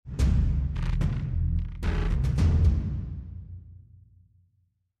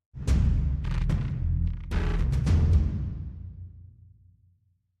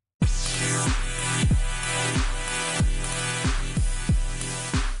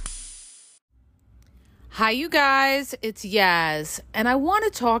Hi, you guys. It's Yaz, and I want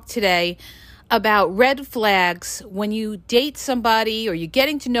to talk today about red flags when you date somebody or you're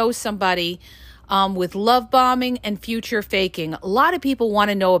getting to know somebody with love bombing and future faking. A lot of people want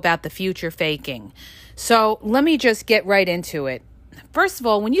to know about the future faking. So let me just get right into it. First of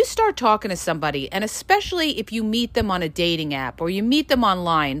all, when you start talking to somebody, and especially if you meet them on a dating app or you meet them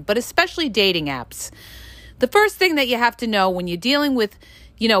online, but especially dating apps, the first thing that you have to know when you're dealing with,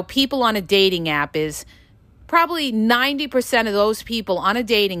 people on a dating app is probably 90% of those people on a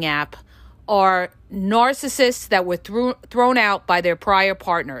dating app are narcissists that were thrown out by their prior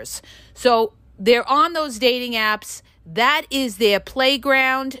partners. So they're on those dating apps. That is their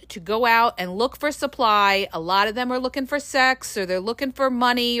playground to go out and look for supply. A lot of them are looking for sex, or they're looking for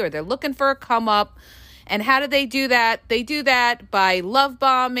money, or they're looking for a come up. And how do they do that? They do that by love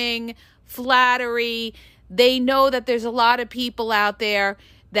bombing, flattery. They know that there's a lot of people out there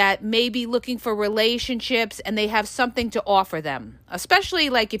that may be looking for relationships and they have something to offer them. Especially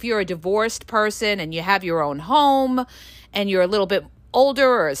like if you're a divorced person and you have your own home and you're a little bit older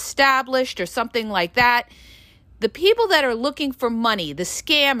or established or something like that. The people that are looking for money, the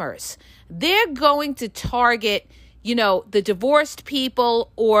scammers, they're going to target, the divorced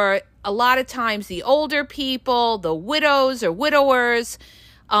people, or a lot of times the older people, the widows or widowers,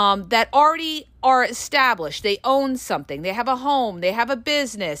 that already are established. They own something. They have a home. They have a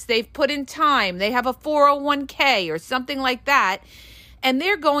business. They've put in time. They have a 401k or something like that. And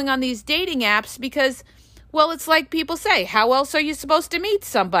they're going on these dating apps because, well, it's like people say, how else are you supposed to meet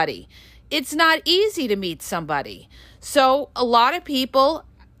somebody? It's not easy to meet somebody. So a lot of people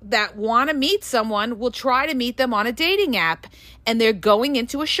that want to meet someone will try to meet them on a dating app, and they're going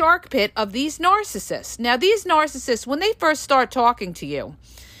into a shark pit of these narcissists. Now, these narcissists, when they first start talking to you,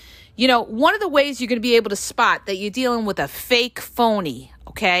 one of the ways you're going to be able to spot that you're dealing with a fake phony,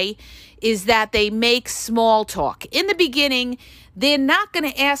 okay, is that they make small talk. In the beginning, they're not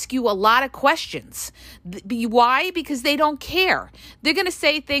going to ask you a lot of questions. Why? Because they don't care. They're going to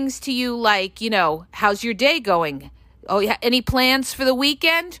say things to you like, how's your day going? Oh, yeah, any plans for the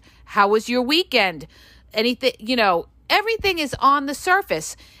weekend? How was your weekend? Anything, everything is on the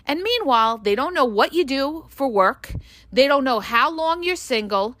surface. And meanwhile, they don't know what you do for work. They don't know how long you're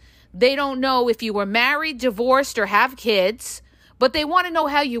single. They don't know if you were married, divorced, or have kids, but they want to know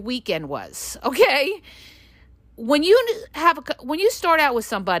how your weekend was, okay? When you start out with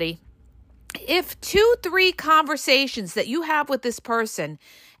somebody, if 2-3 conversations that you have with this person,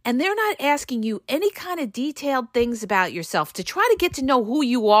 and they're not asking you any kind of detailed things about yourself to try to get to know who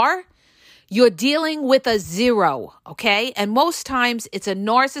you are, you're dealing with a 0, okay? And most times it's a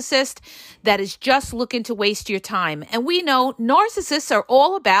narcissist that is just looking to waste your time. And we know narcissists are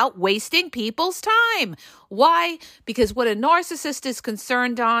all about wasting people's time. Why? Because what a narcissist is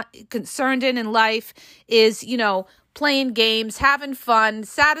concerned in life is, playing games, having fun,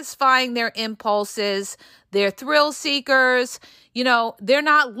 satisfying their impulses. They're thrill seekers. They're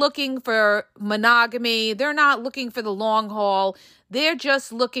not looking for monogamy. They're not looking for the long haul. They're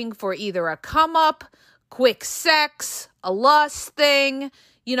just looking for either a come up, quick sex, a lust thing.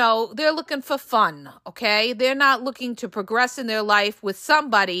 They're looking for fun, okay? They're not looking to progress in their life with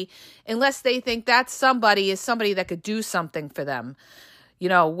somebody unless they think that somebody is somebody that could do something for them.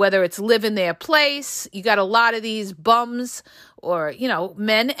 Whether it's live in their place. You got a lot of these bums or,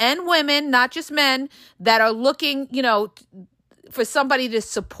 men and women, not just men, that are looking, for somebody to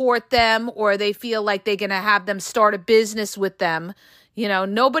support them, or they feel like they're going to have them start a business with them.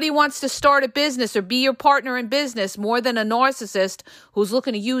 Nobody wants to start a business or be your partner in business more than a narcissist who's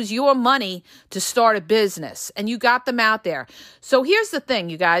looking to use your money to start a business. And you got them out there. So here's the thing,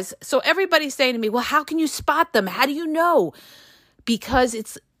 you guys. So everybody's saying to me, well, how can you spot them? How do you know? Because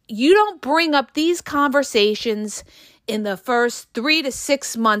you don't bring up these conversations in the first 3 to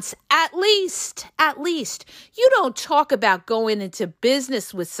 6 months, at least. You don't talk about going into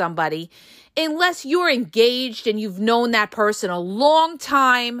business with somebody unless you're engaged and you've known that person a long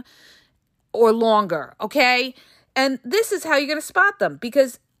time or longer, okay? And this is how you're going to spot them,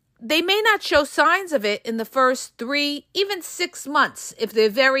 because they may not show signs of it in the first 3, even 6 months if they're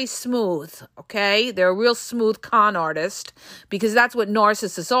very smooth, okay? They're a real smooth con artist, because that's what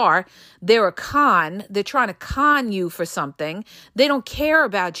narcissists are. They're a con. They're trying to con you for something. They don't care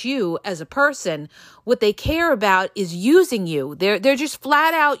about you as a person. What they care about is using you. They're just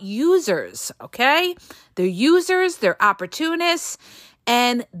flat out users, okay? They're users, they're opportunists,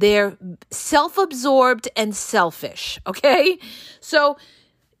 and they're self-absorbed and selfish, okay? So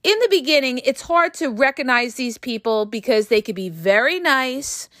in the beginning, it's hard to recognize these people because they could be very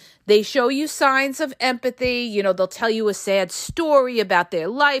nice. They show you signs of empathy. They'll tell you a sad story about their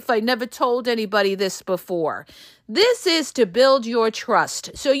life. I never told anybody this before. This is to build your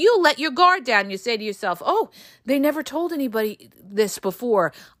trust. So you let your guard down. You say to yourself, oh, they never told anybody this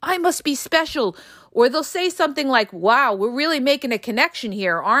before. I must be special. Or they'll say something like, wow, we're really making a connection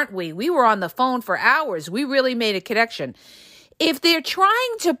here, aren't we? We were on the phone for hours. We really made a connection. If they're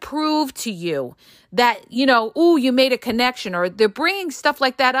trying to prove to you that, ooh, you made a connection, or they're bringing stuff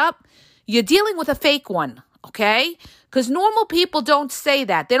like that up, you're dealing with a fake one, okay? Because normal people don't say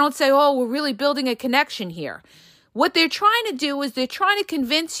that. They don't say, oh, we're really building a connection here. What they're trying to do is they're trying to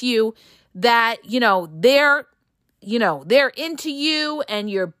convince you that, they're into you and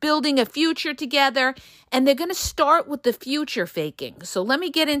you're building a future together, and they're going to start with the future faking. So let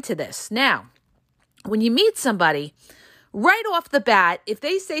me get into this. Now, when you meet somebody, right off the bat, if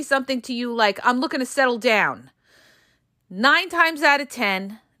they say something to you like, I'm looking to settle down, 9 times out of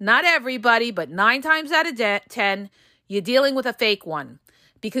 10, not everybody, but 9 times out of 10, you're dealing with a fake one.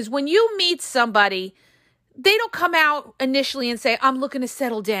 Because when you meet somebody, they don't come out initially and say, I'm looking to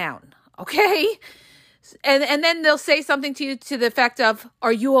settle down, okay? And then they'll say something to you to the effect of,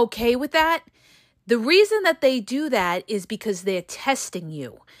 are you okay with that? The reason that they do that is because they're testing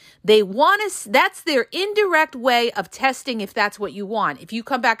you. They want to, that's their indirect way of testing if that's what you want. If you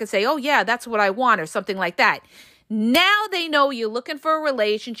come back and say, oh yeah, that's what I want, or something like that. Now they know you're looking for a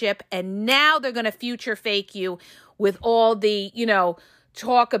relationship, and now they're going to future fake you with all the,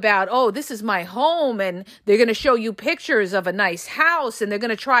 talk about, oh, this is my home, and they're going to show you pictures of a nice house, and they're going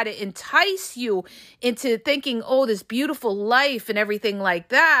to try to entice you into thinking, oh, this beautiful life and everything like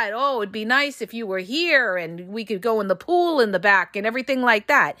that. Oh, it'd be nice if you were here and we could go in the pool in the back and everything like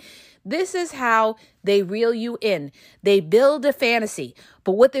that. This is how they reel you in. They build a fantasy.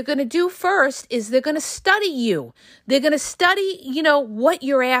 But what they're going to do first is they're going to study you. They're going to study, what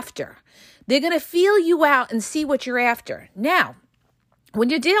you're after. They're going to feel you out and see what you're after. Now, when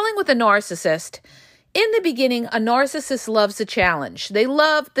you're dealing with a narcissist, in the beginning, a narcissist loves a challenge. They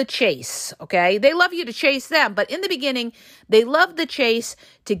love the chase, okay? They love you to chase them, but in the beginning, they love the chase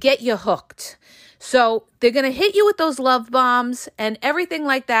to get you hooked. So they're going to hit you with those love bombs and everything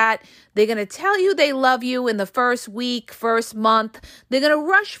like that. They're going to tell you they love you in the first week, first month. They're going to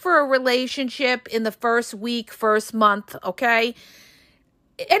rush for a relationship in the first week, first month, okay?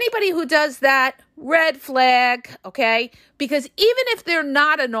 Anybody who does that, red flag, okay? Because even if they're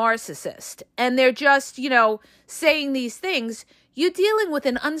not a narcissist and they're just, saying these things, you're dealing with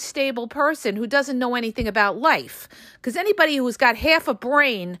an unstable person who doesn't know anything about life. Because anybody who's got half a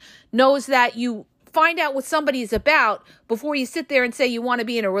brain knows that you find out what somebody's about before you sit there and say you want to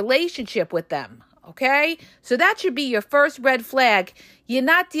be in a relationship with them, okay? So that should be your first red flag. You're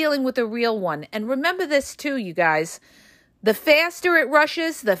not dealing with a real one. And remember this too, you guys. The faster it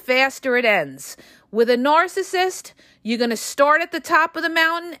rushes, the faster it ends. With a narcissist, you're going to start at the top of the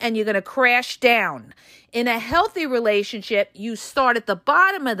mountain and you're going to crash down. In a healthy relationship, you start at the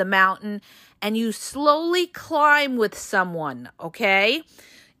bottom of the mountain and you slowly climb with someone, okay?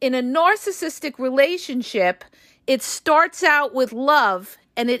 In a narcissistic relationship, it starts out with love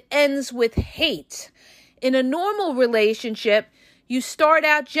and it ends with hate. In a normal relationship, you start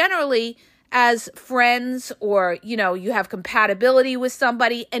out generally as friends, or, you have compatibility with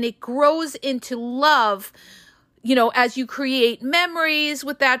somebody, and it grows into love, as you create memories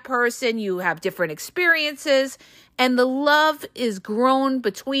with that person, you have different experiences, and the love is grown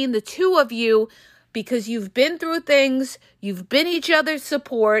between the two of you because you've been through things, you've been each other's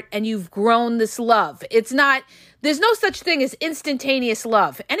support, and you've grown this love. There's no such thing as instantaneous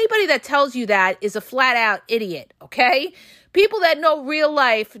love. Anybody that tells you that is a flat out idiot, okay? People that know real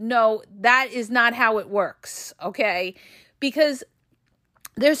life know that is not how it works, okay? Because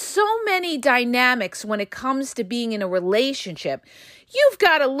there's so many dynamics when it comes to being in a relationship. You've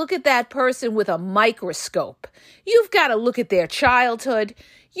got to look at that person with a microscope. You've got to look at their childhood.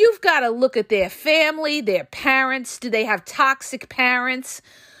 You've got to look at their family, their parents. Do they have toxic parents?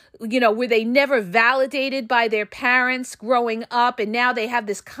 Were they never validated by their parents growing up, and now they have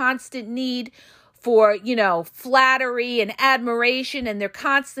this constant need for, flattery and admiration, and they're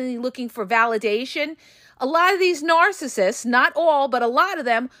constantly looking for validation. A lot of these narcissists, not all, but a lot of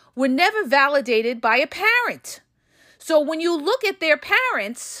them, were never validated by a parent. So when you look at their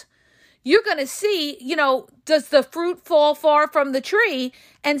parents, you're going to see, does the fruit fall far from the tree,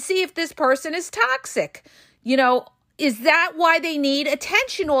 and see if this person is toxic. Is that why they need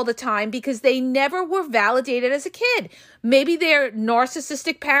attention all the time? Because they never were validated as a kid. Maybe their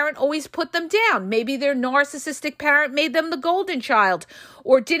narcissistic parent always put them down. Maybe their narcissistic parent made them the golden child,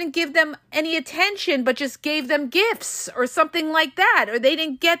 or didn't give them any attention, but just gave them gifts or something like that. Or they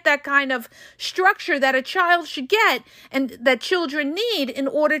didn't get that kind of structure that a child should get and that children need in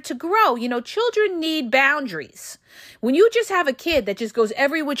order to grow. You know, children need boundaries. When you just have a kid that just goes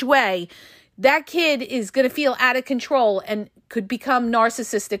every which way, that kid is going to feel out of control and could become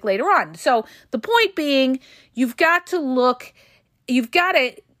narcissistic later on. So the point being, you've got to,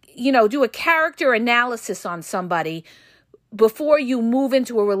 do a character analysis on somebody before you move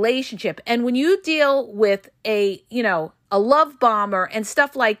into a relationship. And when you deal with a love bomber and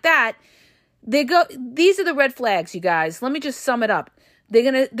stuff like that, these are the red flags, you guys. Let me just sum it up.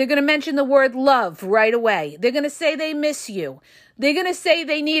 They're gonna mention the word love right away. They're gonna say they miss you. They're gonna say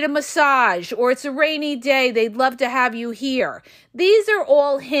they need a massage, or it's a rainy day, they'd love to have you here. These are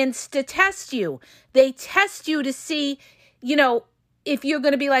all hints to test you. They test you to see, if you're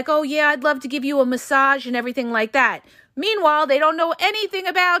gonna be like, oh yeah, I'd love to give you a massage and everything like that. Meanwhile, they don't know anything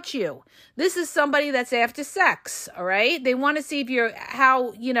about you. This is somebody that's after sex, all right? They want to see if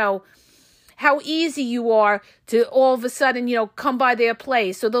how easy you are to all of a sudden, come by their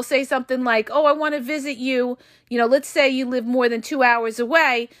place. So they'll say something like, oh, I want to visit you. Let's say you live more than 2 hours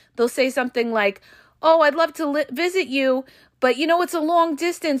away. They'll say something like, oh, I'd love to visit you, but it's a long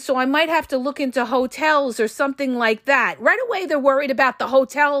distance, so I might have to look into hotels or something like that. Right away, they're worried about the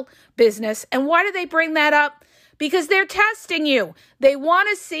hotel business. And why do they bring that up? Because they're testing you. They want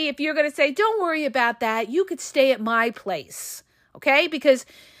to see if you're going to say, don't worry about that. You could stay at my place. Okay? Because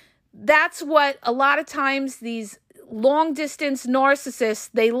that's what a lot of times these long distance narcissists,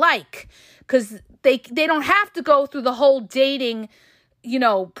 they like, because they don't have to go through the whole dating,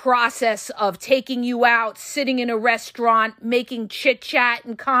 process of taking you out, sitting in a restaurant, making chit chat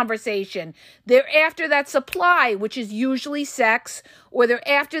and conversation. They're after that supply, which is usually sex, or they're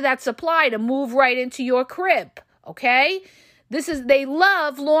after that supply to move right into your crib. Okay? They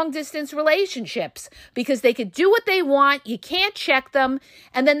love long distance relationships because they could do what they want. You can't check them.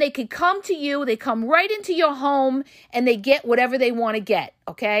 And then they could come to you. They come right into your home and they get whatever they want to get.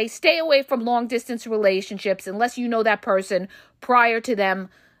 Okay. Stay away from long distance relationships unless you know that person prior to them,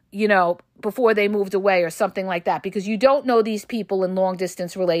 before they moved away or something like that, because you don't know these people in long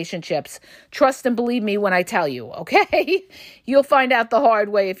distance relationships. Trust and believe me when I tell you. Okay. You'll find out the hard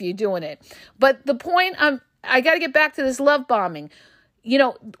way if you're doing it. But the point I got to get back to this love bombing.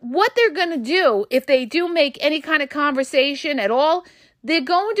 What they're going to do if they do make any kind of conversation at all, they're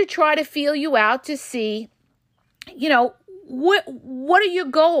going to try to feel you out to see, what are your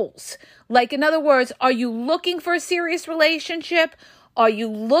goals? Like, in other words, are you looking for a serious relationship? Are you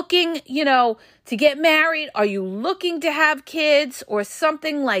looking, to get married? Are you looking to have kids or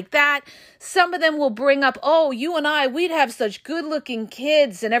something like that? Some of them will bring up, oh, you and I, we'd have such good looking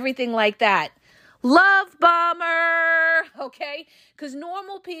kids and everything like that. Love bomber, okay? Because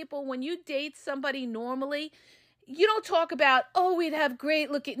normal people, when you date somebody normally, you don't talk about, oh, we'd have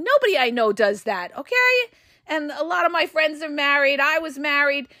great looking. Nobody I know does that, okay? And a lot of my friends are married. I was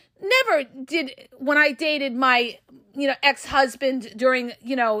married. Never did, when I dated my, ex-husband during,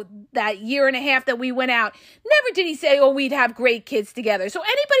 that year and a half that we went out, never did he say, oh, we'd have great kids together. So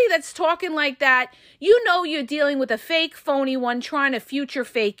anybody that's talking like that, you're dealing with a fake, phony one trying to future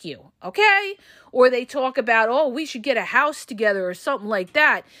fake you, okay? Or they talk about, oh, we should get a house together or something like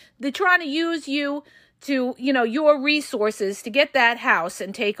that. They're trying to use you to, your resources to get that house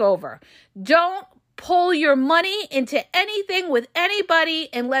and take over. Don't pull your money into anything with anybody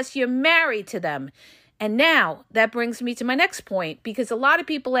unless you're married to them. And now that brings me to my next point, because a lot of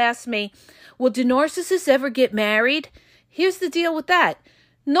people ask me, well, do narcissists ever get married? Here's the deal with that.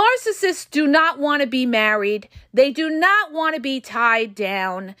 Narcissists do not want to be married. They do not want to be tied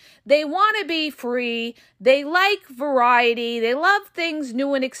down. They want to be free. They like variety. They love things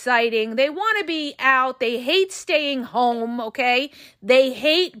new and exciting. They want to be out. They hate staying home, okay? They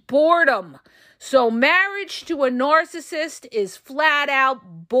hate boredom. So marriage to a narcissist is flat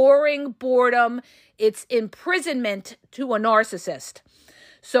out boring boredom. It's imprisonment to a narcissist.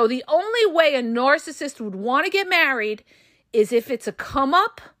 So the only way a narcissist would want to get married is if it's a come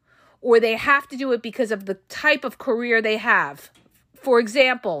up, or they have to do it because of the type of career they have. For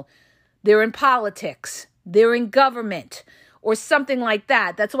example, they're in politics, they're in government, or something like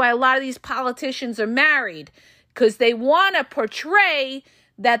that. That's why a lot of these politicians are married, because they want to portray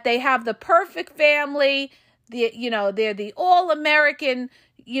that they have the perfect family, they're the all-American,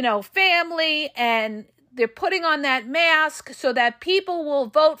 family, and they're putting on that mask so that people will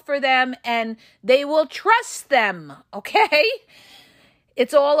vote for them and they will trust them, okay?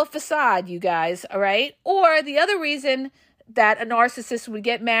 It's all a facade, you guys, all right? Or the other reason that a narcissist would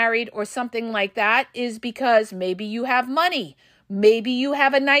get married or something like that is because maybe you have money. Maybe you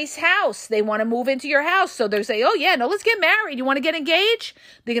have a nice house. They want to move into your house. So they say, oh, yeah, no, let's get married. You want to get engaged?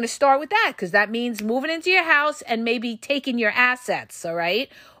 They're going to start with that because that means moving into your house and maybe taking your assets, all right?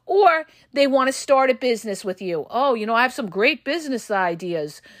 Or they want to start a business with you. Oh, I have some great business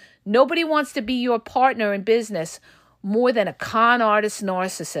ideas. Nobody wants to be your partner in business more than a con artist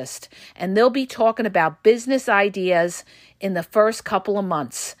narcissist. And they'll be talking about business ideas in the first couple of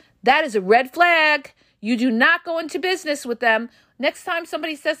months. That is a red flag. You do not go into business with them. Next time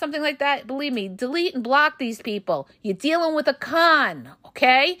somebody says something like that, believe me, delete and block these people. You're dealing with a con,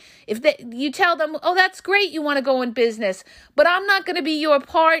 okay? If you tell them, oh, that's great, you want to go in business, but I'm not going to be your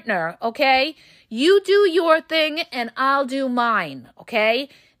partner, okay? You do your thing and I'll do mine, okay?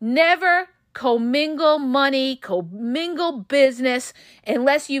 Never commingle money, commingle business,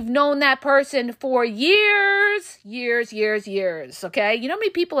 unless you've known that person for years, okay? You know how many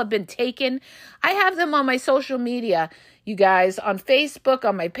people have been taken? I have them on my social media, you guys, on Facebook,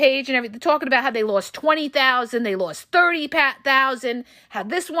 on my page and everything, talking about how they lost 20,000, they lost 30,000, how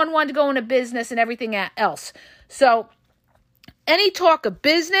this one wanted to go into business and everything else. So any talk of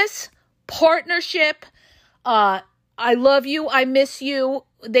business, partnership, I love you, I miss you,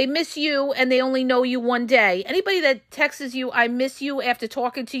 they miss you and they only know you one day. Anybody that texts you, I miss you, after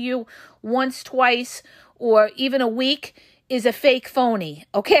talking to you once, twice, or even a week is a fake phony,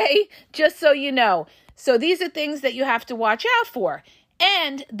 okay? Just so you know. So these are things that you have to watch out for.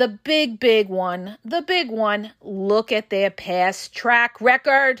 And the big one, look at their past track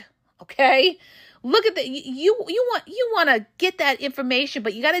record, okay? Look at you want to get that information,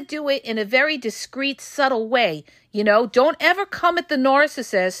 but you got to do it in a very discreet, subtle way. Don't ever come at the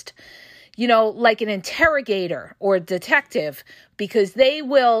narcissist, like an interrogator or a detective, because they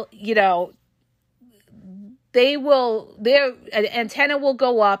will, their antenna will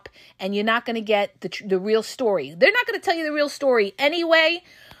go up and you're not going to get the real story. They're not going to tell you the real story anyway.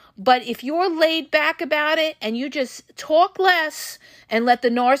 But if you're laid back about it and you just talk less and let the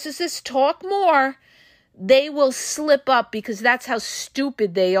narcissist talk more, they will slip up because that's how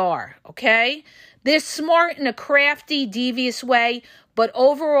stupid they are, okay? They're smart in a crafty, devious way, but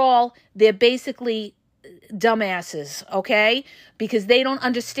overall, they're basically dumbasses, okay? Because they don't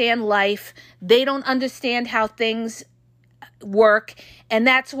understand life. They don't understand how things work. And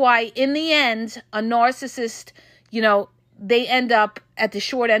that's why, in the end, a narcissist, they end up at the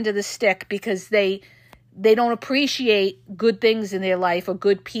short end of the stick because they don't appreciate good things in their life or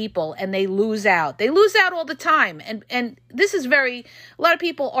good people, and they lose out. They lose out all the time. And this is a lot of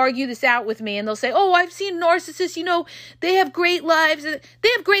people argue this out with me, and they'll say, oh, I've seen narcissists, they have great lives. They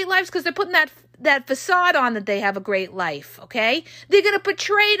have great lives because they're putting that facade on that they have a great life, okay? They're going to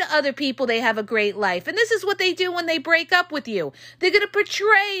portray to other people they have a great life. And this is what they do when they break up with you. They're going to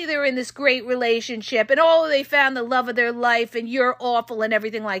portray they're in this great relationship and, oh, they found the love of their life and you're awful and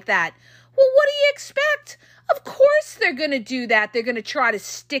everything like that. Well, what do you expect? Of course they're going to do that. They're going to try to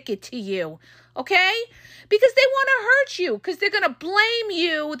stick it to you, okay? Because they want to hurt you, because they're going to blame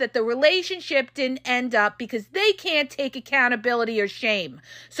you that the relationship didn't end up because they can't take accountability or shame.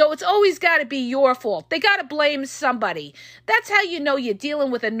 So it's always got to be your fault. They got to blame somebody. That's how you know you're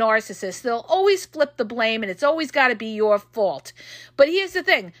dealing with a narcissist. They'll always flip the blame, and it's always got to be your fault. But here's the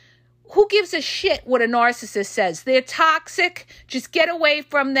thing. Who gives a shit what a narcissist says? They're toxic. Just get away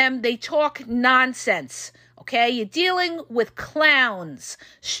from them. They talk nonsense, okay? You're dealing with clowns,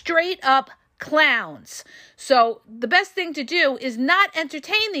 straight up clowns. So the best thing to do is not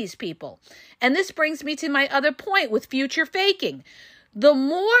entertain these people. And this brings me to my other point with future faking. The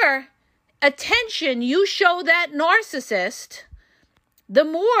more attention you show that narcissist, the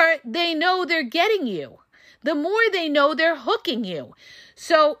more they know they're getting you. The more they know they're hooking you.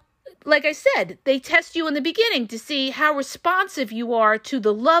 So, like I said, they test you in the beginning to see how responsive you are to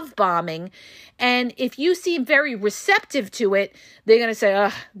the love bombing. And if you seem very receptive to it, they're going to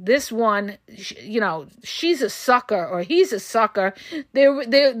say, this one, she's a sucker or he's a sucker.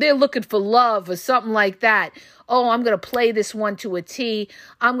 They're looking for love or something like that. Oh, I'm going to play this one to a T.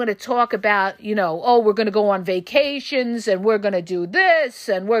 I'm going to talk about, we're going to go on vacations and we're going to do this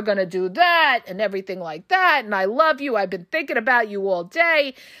and we're going to do that and everything like that. And I love you. I've been thinking about you all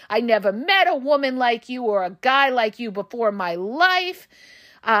day. I never met a woman like you or a guy like you before in my life.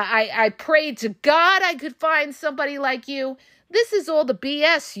 I prayed to God I could find somebody like you. This is all the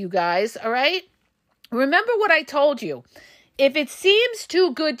BS, you guys, all right? Remember what I told you. If it seems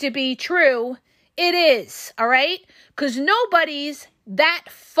too good to be true, It is, all right? Because nobody's that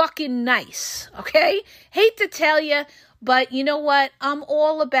fucking nice, okay? Hate to tell you, but you know what? I'm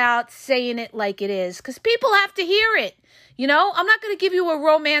all about saying it like it is because people have to hear it. You know, I'm not going to give you a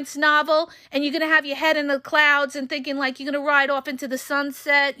romance novel and you're going to have your head in the clouds and thinking like you're going to ride off into the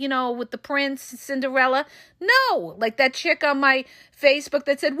sunset, you know, with the prince, Cinderella. No, like that chick on my Facebook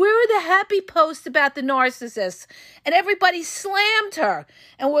that said, where are the happy posts about the narcissists? And everybody slammed her.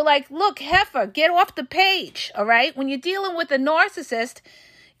 And we're like, look, heifer, get off the page, all right? When you're dealing with a narcissist,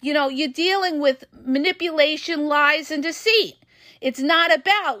 you know, you're dealing with manipulation, lies, and deceit. It's not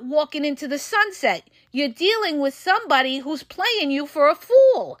about walking into the sunset. You're dealing with somebody who's playing you for a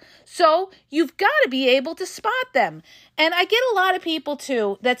fool. So you've got to be able to spot them. And I get a lot of people,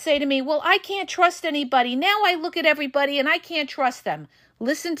 too, that say to me, well, I can't trust anybody. Now I look at everybody and I can't trust them.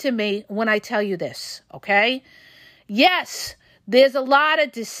 Listen to me when I tell you this, okay? Yes, there's a lot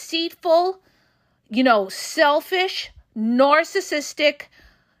of deceitful, you know, selfish, narcissistic,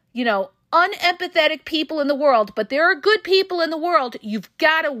 you know, unempathetic people in the world, but there are good people in the world you've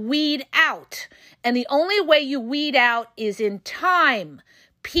got to weed out. And the only way you weed out is in time.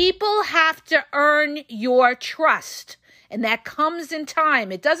 People have to earn your trust, and that comes in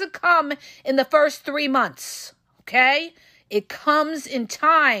time. It doesn't come in the first 3 months, okay? It comes in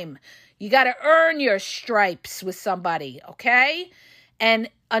time. You got to earn your stripes with somebody, okay? And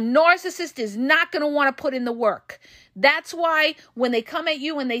a narcissist is not going to want to put in the work. That's why when they come at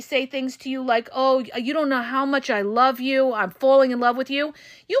you and they say things to you like, oh, you don't know how much I love you, I'm falling in love with you,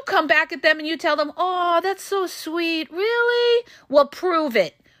 you come back at them and you tell them, oh, that's so sweet. Really? Well, prove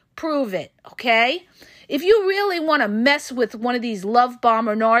it. Prove it, okay? If you really want to mess with one of these love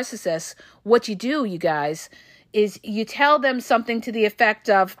bomber narcissists, what you do, you guys, is you tell them something to the effect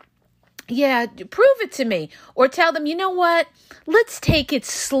of, yeah, prove it to me. Or tell them, you know what? Let's take it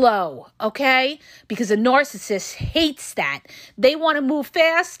slow, okay? Because a narcissist hates that. They want to move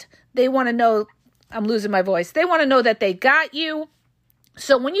fast. They want to know, I'm losing my voice. They want to know that they got you.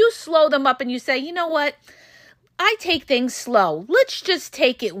 So when you slow them up and you say, you know what? I take things slow. Let's just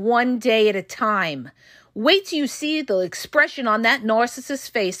take it one day at a time. Wait till you see the expression on that narcissist's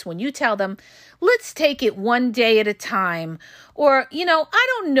face when you tell them, let's take it one day at a time. Or, you know, I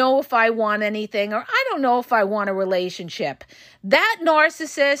don't know if I want anything, or I don't know if I want a relationship. That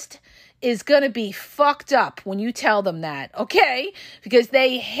narcissist is going to be fucked up when you tell them that, okay? Because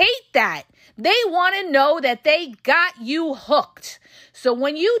they hate that. They want to know that they got you hooked. So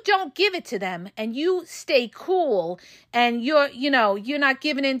when you don't give it to them and you stay cool and you're not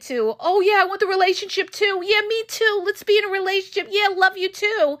giving into, oh yeah, I want the relationship too. Yeah, me too. Let's be in a relationship. Yeah, love you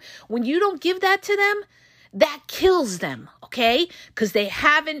too. When you don't give that to them, that kills them, okay? Because they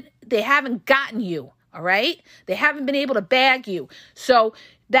haven't gotten you, all right? They haven't been able to bag you. So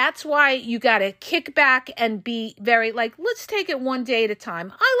that's why you got to kick back and be very like, let's take it one day at a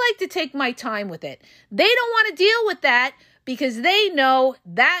time. I like to take my time with it. They don't want to deal with that because they know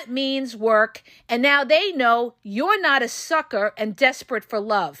that means work. And now they know you're not a sucker and desperate for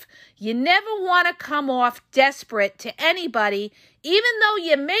love. You never want to come off desperate to anybody, even though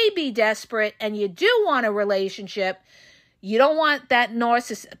you may be desperate and you do want a relationship. You don't want that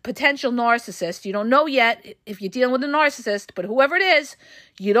potential narcissist. You don't know yet if you're dealing with a narcissist, but whoever it is,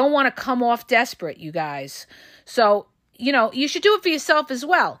 you don't want to come off desperate, you guys. So, you know, you should do it for yourself as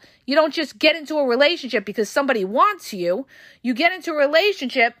well. You don't just get into a relationship because somebody wants you. You get into a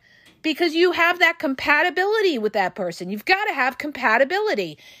relationship because you have that compatibility with that person. You've got to have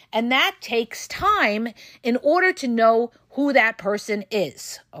compatibility. And that takes time in order to know who that person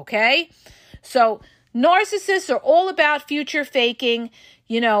is, okay? So narcissists are all about future faking.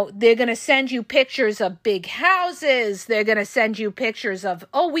 You know, they're going to send you pictures of big houses. They're going to send you pictures of,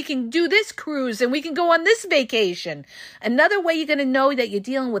 oh, we can do this cruise and we can go on this vacation. Another way you're going to know that you're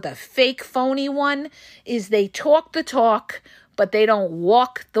dealing with a fake, phony one is they talk the talk, but they don't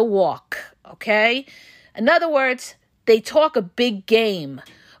walk the walk, okay? In other words, they talk a big game,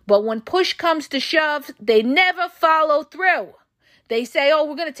 but when push comes to shove, they never follow through. They say, oh,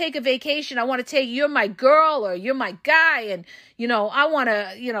 we're going to take a vacation. I want to take, you're my girl or you're my guy. And, you know, I want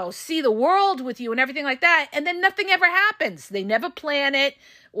to, you know, see the world with you and everything like that. And then nothing ever happens. They never plan it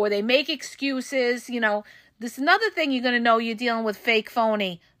or they make excuses. You know, this is another thing you're going to know you're dealing with fake,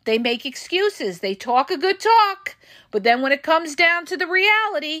 phony. They make excuses. They talk a good talk. But then when it comes down to the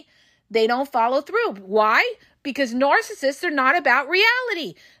reality, they don't follow through. Why? Because narcissists are not about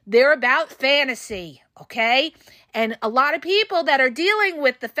reality. They're about fantasy, okay? And a lot of people that are dealing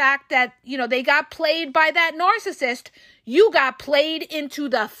with the fact that, you know, they got played by that narcissist, you got played into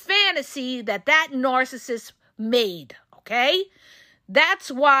the fantasy that narcissist made, okay? That's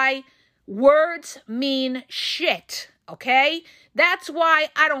why Words mean shit, okay? That's why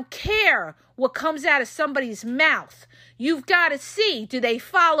I don't care what comes out of somebody's mouth. You've got to see, do they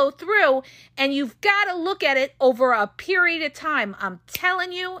follow through? And you've got to look at it over a period of time. I'm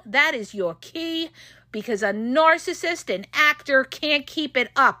telling you, that is your key, because a narcissist, an actor, can't keep it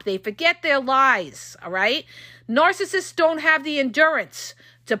up. They forget their lies, all right? Narcissists don't have the endurance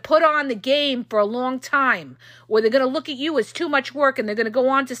to put on the game for a long time, or they're going to look at you as too much work and they're going to go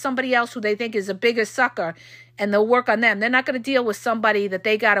on to somebody else who they think is a bigger sucker and they'll work on them. They're not going to deal with somebody that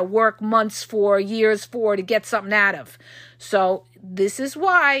they got to work months for, years for to get something out of. So this is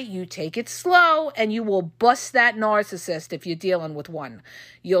why you take it slow and you will bust that narcissist if you're dealing with one.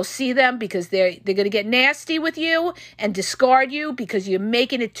 You'll see them because they're going to get nasty with you and discard you because you're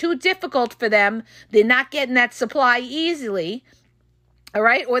making it too difficult for them. They're not getting that supply easily. All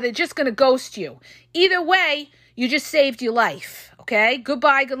right? Or they're just going to ghost you. Either way, you just saved your life. Okay?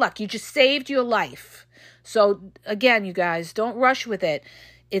 Goodbye, good luck. You just saved your life. So, again, you guys, don't rush with it.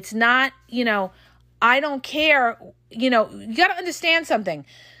 It's not, I don't care. You got to understand something.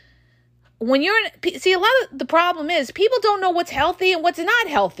 When you're see, a lot of the problem is people don't know what's healthy and what's not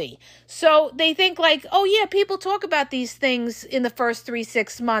healthy. So they think like, oh yeah, people talk about these things in the first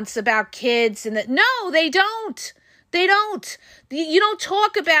 3-6 months about kids and that. No, they don't. They don't. You don't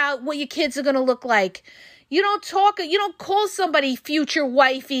talk about what your kids are going to look like. You don't call somebody future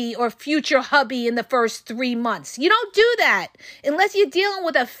wifey or future hubby in the first 3 months. You don't do that unless you're dealing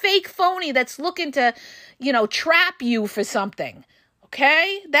with a fake phony that's looking to, trap you for something.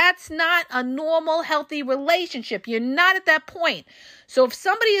 Okay? That's not a normal, healthy relationship. You're not at that point. So if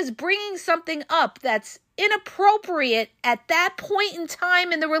somebody is bringing something up that's inappropriate at that point in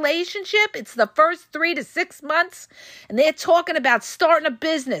time in the relationship, it's the first 3 to 6 months, and they're talking about starting a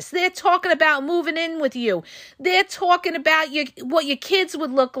business. They're talking about moving in with you. They're talking about what your kids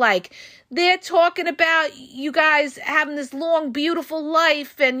would look like. They're talking about you guys having this long, beautiful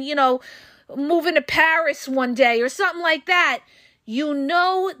life and, moving to Paris one day or something like that. You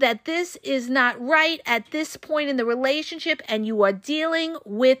know that this is not right at this point in the relationship and you are dealing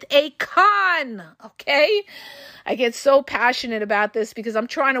with a con, okay? I get so passionate about this because I'm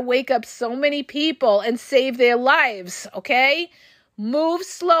trying to wake up so many people and save their lives, okay? Move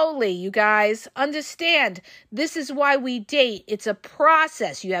slowly, you guys. Understand, this is why we date. It's a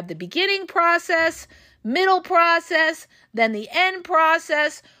process. You have the beginning process, middle process, then the end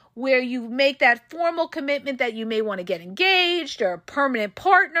process, where you make that formal commitment that you may want to get engaged or permanent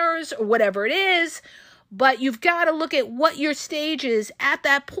partners or whatever it is. But you've got to look at what your stage is at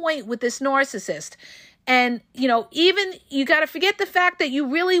that point with this narcissist. And, even you got to forget the fact that you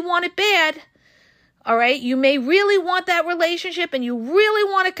really want it bad. All right. You may really want that relationship and you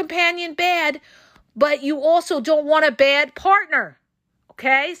really want a companion bad, but you also don't want a bad partner.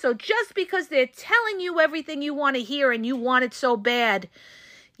 Okay. So just because they're telling you everything you want to hear and you want it so bad,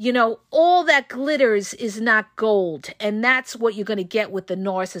 all that glitters is not gold. And that's what you're going to get with the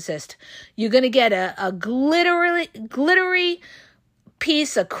narcissist. You're going to get a glittery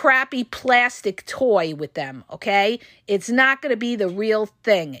piece of crappy plastic toy with them, okay? It's not going to be the real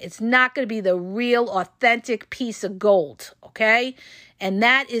thing. It's not going to be the real authentic piece of gold, okay? And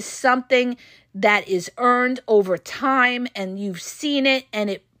that is something that is earned over time, and you've seen it, and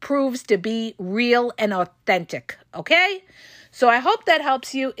it proves to be real and authentic, okay? So I hope that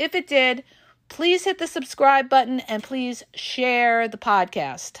helps you. If it did, please hit the subscribe button and please share the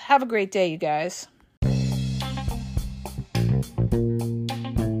podcast. Have a great day, you guys.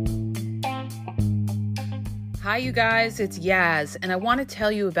 Hi, you guys. It's Yaz, and I want to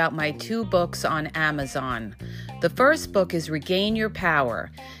tell you about my 2 books on Amazon. The first book is Regain Your Power.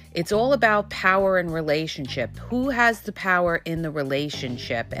 It's all about power and relationship. Who has the power in the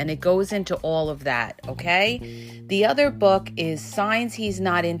relationship? And it goes into all of that, okay? The other book is Signs He's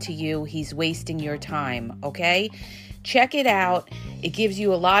Not Into You, He's Wasting Your Time, okay? Check it out. It gives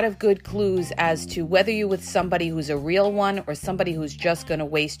you a lot of good clues as to whether you're with somebody who's a real one or somebody who's just going to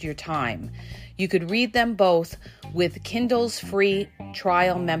waste your time. You could read them both with Kindle's free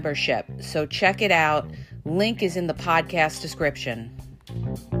trial membership. So check it out. Link is in the podcast description.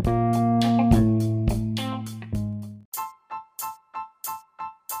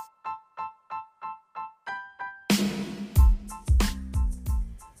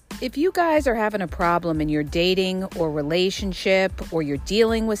 If you guys are having a problem in your dating or relationship, or you're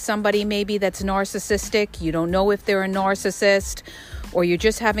dealing with somebody maybe that's narcissistic, you don't know if they're a narcissist, or you're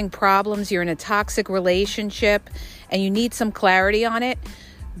just having problems, you're in a toxic relationship and you need some clarity on it,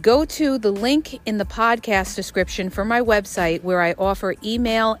 Go to the link in the podcast description for my website where I offer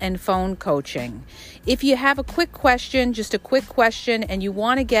email and phone coaching. If you have a quick question, just a quick question, and you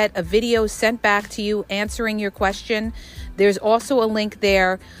want to get a video sent back to you answering your question, there's also a link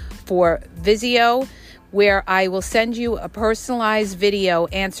there for Vizio where I will send you a personalized video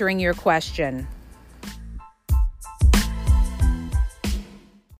answering your question.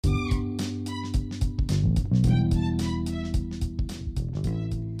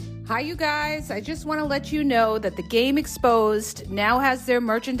 Hi, you guys. I just want to let you know that the Game Exposed now has their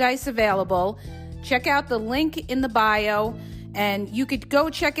merchandise available. Check out the link in the bio, and you could go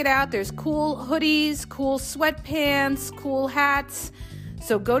check it out. There's cool hoodies, cool sweatpants, cool hats.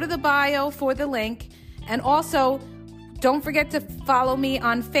 So go to the bio for the link. And also, don't forget to follow me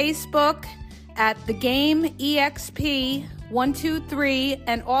on Facebook at The Game EXP 123,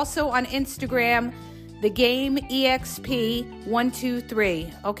 and also on Instagram, The Game EXP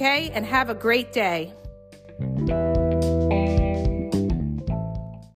 123. Okay? And have a great day.